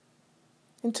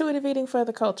Intuitive eating for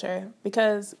the culture,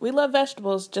 because we love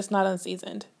vegetables, just not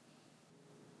unseasoned.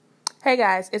 Hey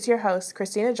guys, it's your host,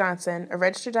 Christina Johnson, a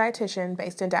registered dietitian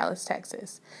based in Dallas,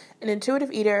 Texas. An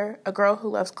intuitive eater, a girl who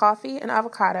loves coffee and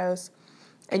avocados,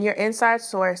 and your inside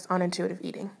source on intuitive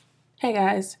eating. Hey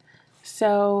guys,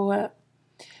 so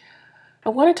I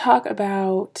want to talk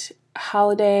about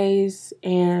holidays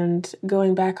and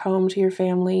going back home to your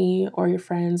family or your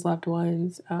friends, loved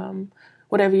ones,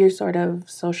 whatever your sort of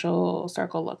social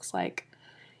circle looks like,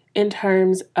 in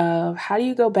terms of how do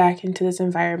you go back into this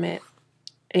environment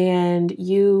and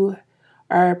you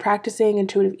are practicing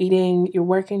intuitive eating, you're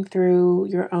working through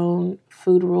your own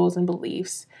food rules and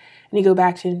beliefs, and you go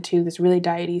back into this really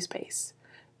diety space.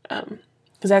 Because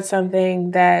that's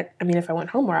something that, if I went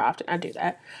home more often, I'd do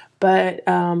that. But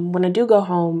when I do go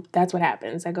home, that's what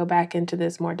happens. I go back into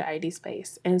this more diety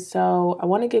space. And so I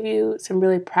want to give you some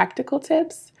really practical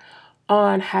tips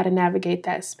on how to navigate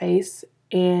that space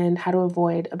and how to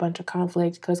avoid a bunch of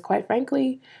conflict. Because quite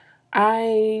frankly,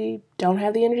 I don't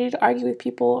have the energy to argue with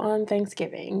people on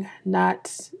Thanksgiving.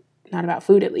 Not about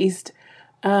food, at least.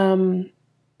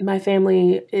 My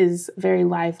family is very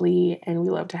lively and we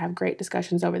love to have great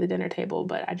discussions over the dinner table,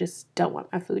 but I just don't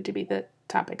want my food to be the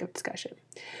topic of discussion.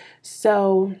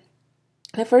 So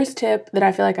the first tip that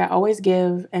I feel like I always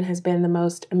give and has been the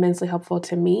most immensely helpful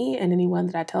to me and anyone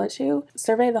that I tell it to,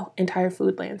 survey the entire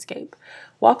food landscape.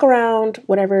 Walk around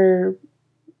whatever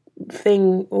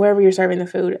thing, wherever you're serving the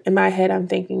food. In my head, I'm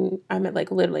thinking I'm at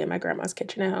literally in my grandma's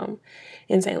kitchen at home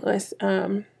in St. Louis.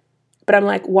 But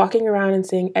I'm walking around and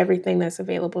seeing everything that's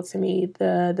available to me,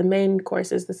 the main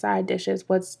courses, the side dishes,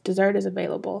 what's dessert is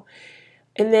available.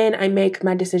 And then I make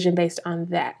my decision based on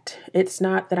that. It's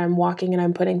not that I'm walking and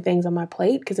I'm putting things on my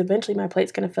plate, because eventually my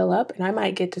plate's going to fill up and I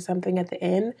might get to something at the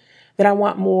end that I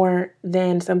want more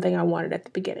than something I wanted at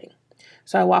the beginning.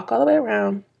 So I walk all the way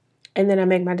around and then I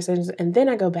make my decisions and then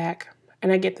I go back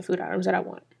and I get the food items that I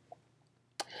want.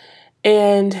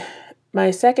 And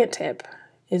my second tip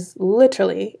is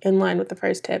literally in line with the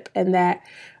first tip, and that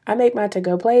I make my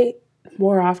to-go plate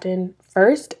more often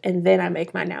first and then I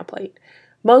make my now plate.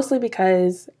 Mostly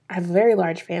because I have a very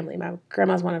large family. My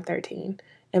grandma's one of 13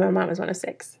 and my mom is one of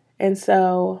 6. And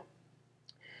so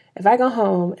if I go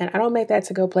home and I don't make that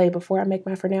to-go plate before I make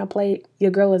my for now plate,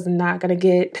 your girl is not going to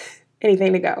get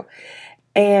anything to go.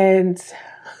 And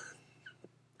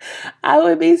I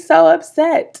would be so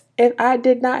upset if I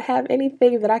did not have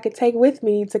anything that I could take with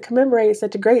me to commemorate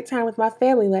such a great time with my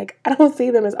family. I don't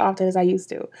see them as often as I used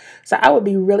to. So I would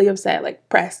be really upset,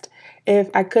 pressed, if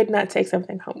I could not take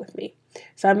something home with me.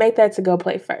 So I make that to-go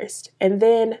plate first. And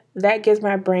then that gives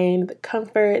my brain the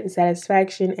comfort, the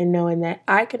satisfaction, in knowing that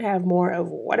I can have more of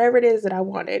whatever it is that I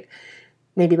wanted,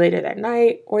 maybe later that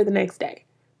night or the next day.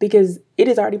 Because it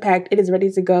is already packed, it is ready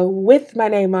to go with my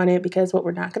name on it, because what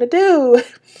we're not going to do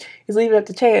is leave it up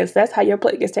to chance. That's how your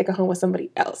plate gets taken home with somebody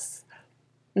else.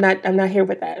 I'm not here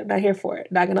with that. I'm not here for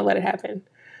it. Not going to let it happen.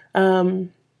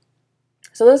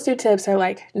 So those two tips are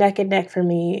neck and neck for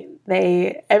me.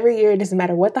 Every year, it doesn't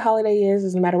matter what the holiday is,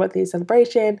 doesn't matter what the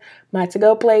celebration, my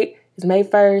to-go plate is May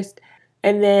 1st.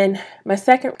 And then my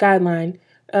second guideline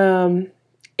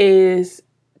is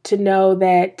to know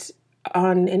that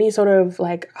on any sort of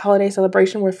holiday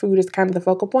celebration where food is kind of the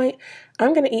focal point,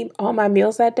 I'm going to eat all my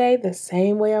meals that day the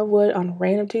same way I would on a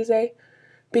random Tuesday.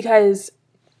 Because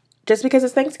just because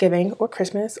it's Thanksgiving or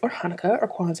Christmas or Hanukkah or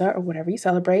Kwanzaa or whatever you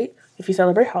celebrate, if you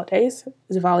celebrate holidays,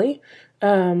 Diwali,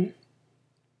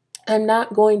 I'm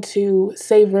not going to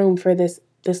save room for this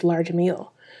large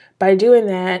meal. By doing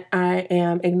that, I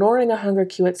am ignoring a hunger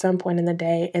cue at some point in the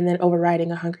day and then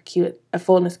overriding a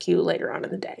fullness cue later on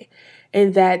in the day.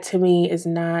 And that to me is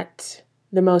not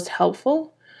the most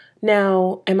helpful.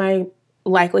 Now, am I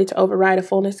likely to override a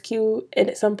fullness cue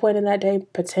at some point in that day?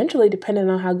 Potentially, depending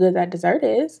on how good that dessert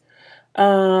is.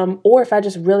 Or if I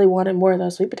just really wanted more of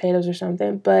those sweet potatoes or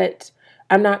something. But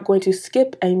I'm not going to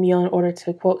skip a meal in order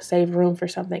to, quote, save room for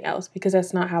something else, because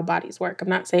that's not how bodies work. I'm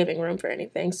not saving room for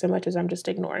anything so much as I'm just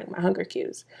ignoring my hunger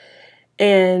cues.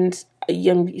 And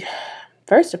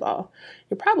first of all,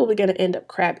 you're probably going to end up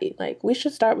crabby. We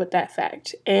should start with that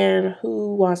fact. And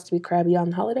who wants to be crabby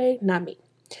on the holiday? Not me.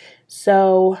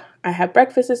 So I have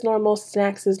breakfast as normal,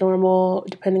 snacks as normal,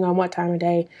 depending on what time of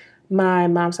day. My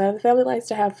mom's side of the family likes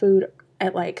to have food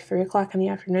at 3 o'clock in the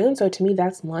afternoon. So to me,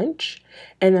 that's lunch.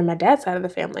 And then my dad's side of the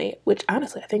family, which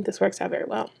honestly, I think this works out very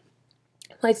well,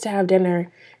 likes to have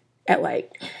dinner at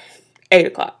 8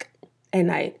 o'clock at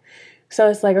night. So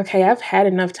it's okay, I've had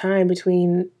enough time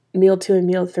between meal 2 and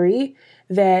meal 3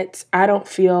 that I don't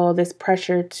feel this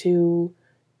pressure to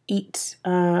eat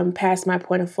past my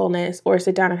point of fullness or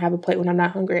sit down and have a plate when I'm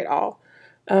not hungry at all.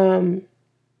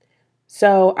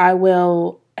 So I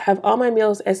will have all my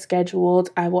meals as scheduled.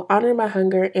 I will honor my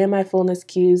hunger and my fullness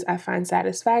cues. I find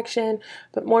satisfaction,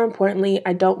 but more importantly,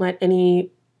 I don't let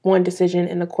any one decision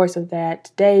in the course of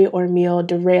that day or meal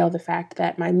derail the fact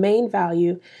that my main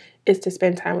value is to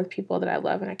spend time with people that I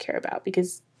love and I care about,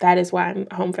 because that is why I'm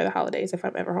home for the holidays, if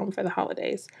I'm ever home for the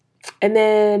holidays. And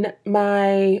then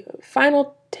my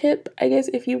final tip, I guess,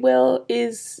 if you will,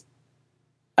 is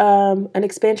an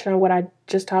expansion on what I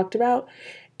just talked about,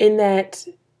 in that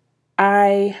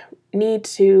it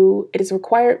is a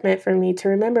requirement for me to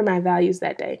remember my values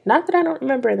that day. Not that I don't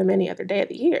remember them any other day of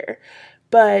the year,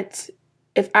 but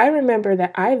if I remember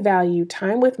that I value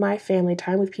time with my family,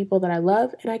 time with people that I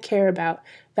love and I care about,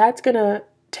 that's going to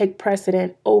take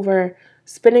precedent over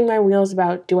spinning my wheels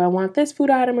about, do I want this food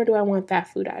item or do I want that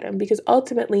food item? Because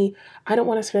ultimately, I don't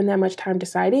want to spend that much time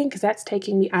deciding, because that's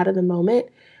taking me out of the moment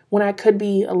when I could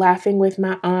be laughing with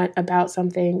my aunt about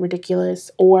something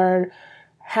ridiculous, or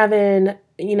having,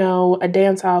 a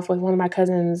dance off with one of my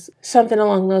cousins, something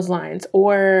along those lines,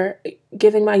 or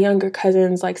giving my younger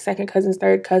cousins, like second cousins,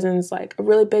 third cousins, like a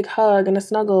really big hug and a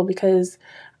snuggle, because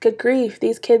good grief,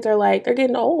 these kids are like, they're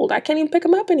getting old. I can't even pick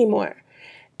them up anymore.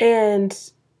 And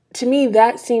to me,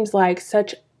 that seems like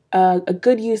such a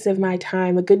good use of my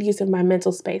time, a good use of my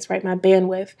mental space, right? My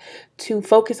bandwidth, to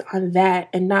focus on that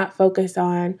and not focus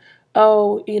on,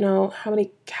 oh, how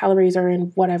many calories are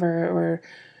in whatever, or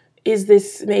is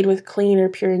this made with clean or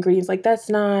pure ingredients? Like,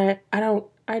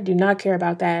 I do not care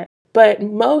about that. But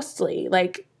mostly,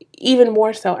 like, even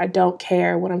more so, I don't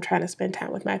care when I'm trying to spend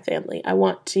time with my family. I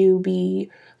want to be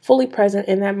fully present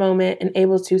in that moment and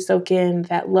able to soak in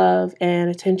that love and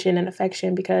attention and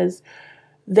affection, because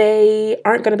they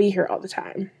aren't going to be here all the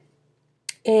time.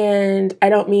 And I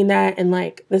don't mean that in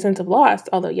like the sense of loss,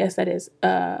 although yes, that is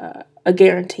a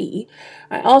guarantee.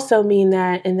 I also mean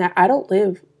that in that I don't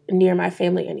live near my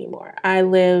family anymore. I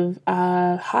live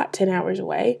a hot 10 hours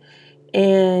away,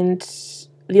 and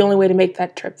the only way to make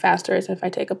that trip faster is if I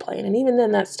take a plane. And even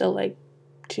then, that's still like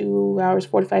 2 hours,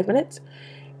 45 minutes.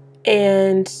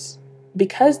 And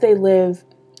because they live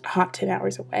a hot 10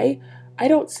 hours away, I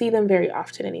don't see them very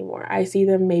often anymore. I see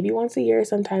them maybe once a year.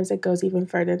 Sometimes it goes even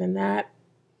further than that.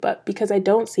 But because I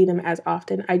don't see them as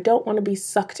often, I don't want to be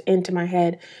sucked into my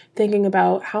head thinking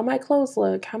about how my clothes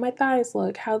look, how my thighs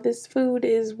look, how this food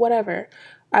is, whatever.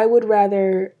 I would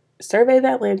rather survey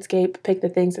that landscape, pick the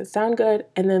things that sound good,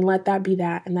 and then let that be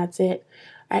that, and that's it.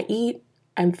 I eat,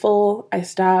 I'm full, I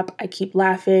stop, I keep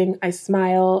laughing, I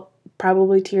smile,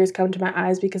 probably tears come to my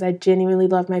eyes because I genuinely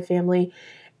love my family,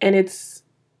 and it's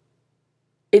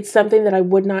something that I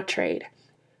would not trade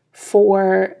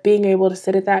for being able to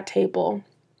sit at that table,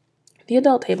 the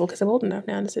adult table, because I'm old enough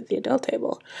now to sit at the adult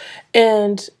table,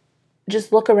 and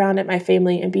just look around at my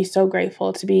family and be so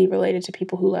grateful to be related to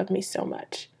people who love me so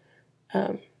much.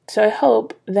 So I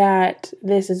hope that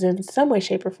this is in some way,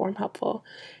 shape, or form helpful.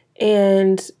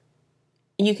 And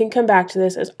you can come back to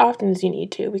this as often as you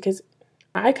need to, because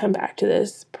I come back to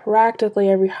this practically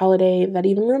every holiday that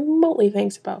even remotely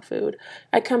thinks about food.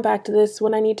 I come back to this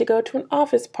when I need to go to an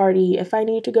office party, if I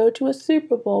need to go to a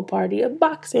Super Bowl party, a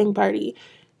boxing party,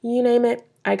 you name it,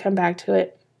 I come back to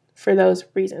it for those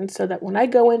reasons, so that when I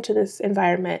go into this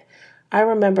environment, I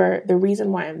remember the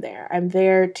reason why I'm there. I'm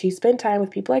there to spend time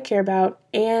with people I care about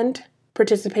and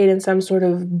participate in some sort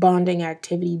of bonding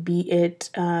activity, be it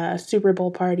a Super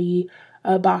Bowl party,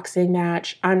 a boxing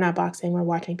match. I'm not boxing, we're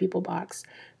watching people box.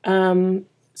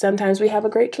 Sometimes we have a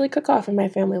great chili cook-off in my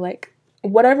family. Like,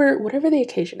 whatever the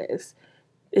occasion is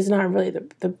not really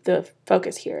the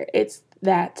focus here. It's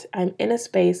that I'm in a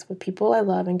space with people I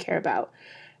love and care about,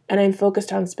 and I'm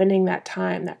focused on spending that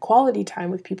time, that quality time,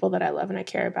 with people that I love and I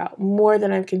care about, more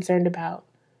than I'm concerned about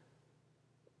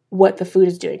what the food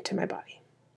is doing to my body.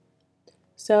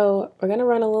 So we're going to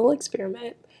run a little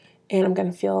experiment, and I'm going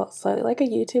to feel slightly like a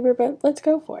YouTuber, but let's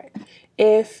go for it.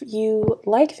 If you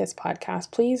like this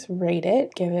podcast, please rate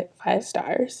it, give it 5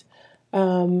 stars.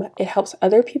 It helps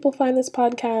other people find this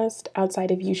podcast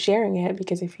outside of you sharing it,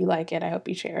 because if you like it, I hope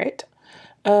you share it.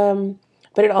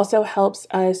 But it also helps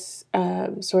us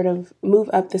sort of move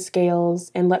up the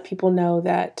scales and let people know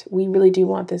that we really do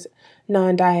want this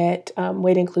non-diet,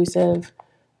 weight-inclusive,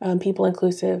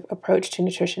 people-inclusive approach to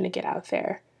nutrition to get out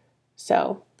there.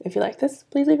 So if you like this,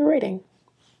 please leave a rating.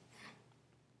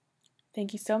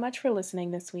 Thank you so much for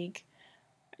listening this week.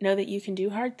 Know that you can do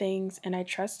hard things, and I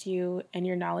trust you and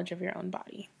your knowledge of your own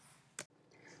body.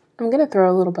 I'm going to throw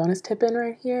a little bonus tip in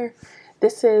right here.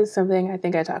 This is something I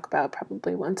think I talk about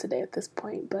probably once a day at this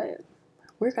point, but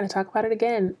we're going to talk about it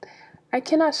again. I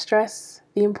cannot stress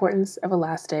the importance of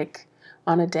elastic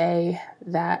on a day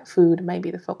that food may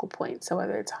be the focal point. So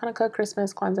whether it's Hanukkah,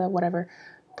 Christmas, Kwanzaa, whatever,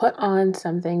 put on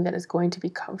something that is going to be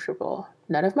comfortable.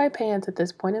 None of my pants at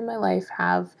this point in my life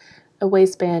have a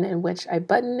waistband in which I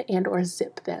button and or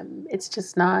zip them. It's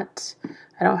just not,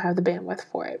 I don't have the bandwidth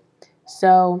for it.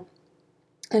 So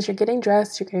as you're getting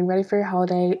dressed, you're getting ready for your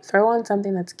holiday, throw on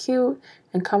something that's cute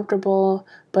and comfortable,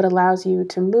 but allows you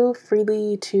to move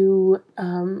freely,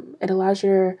 it allows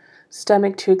your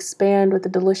stomach to expand with the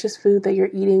delicious food that you're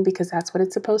eating, because that's what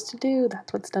it's supposed to do.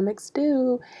 That's what stomachs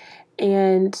do.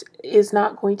 And is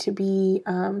not going to be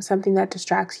something that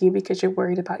distracts you because you're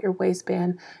worried about your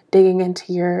waistband digging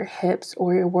into your hips,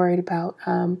 or you're worried about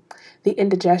the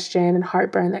indigestion and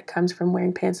heartburn that comes from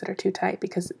wearing pants that are too tight,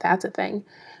 because that's a thing.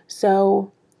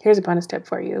 So here's a bonus tip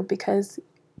for you, because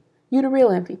you're the real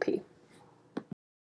MVP.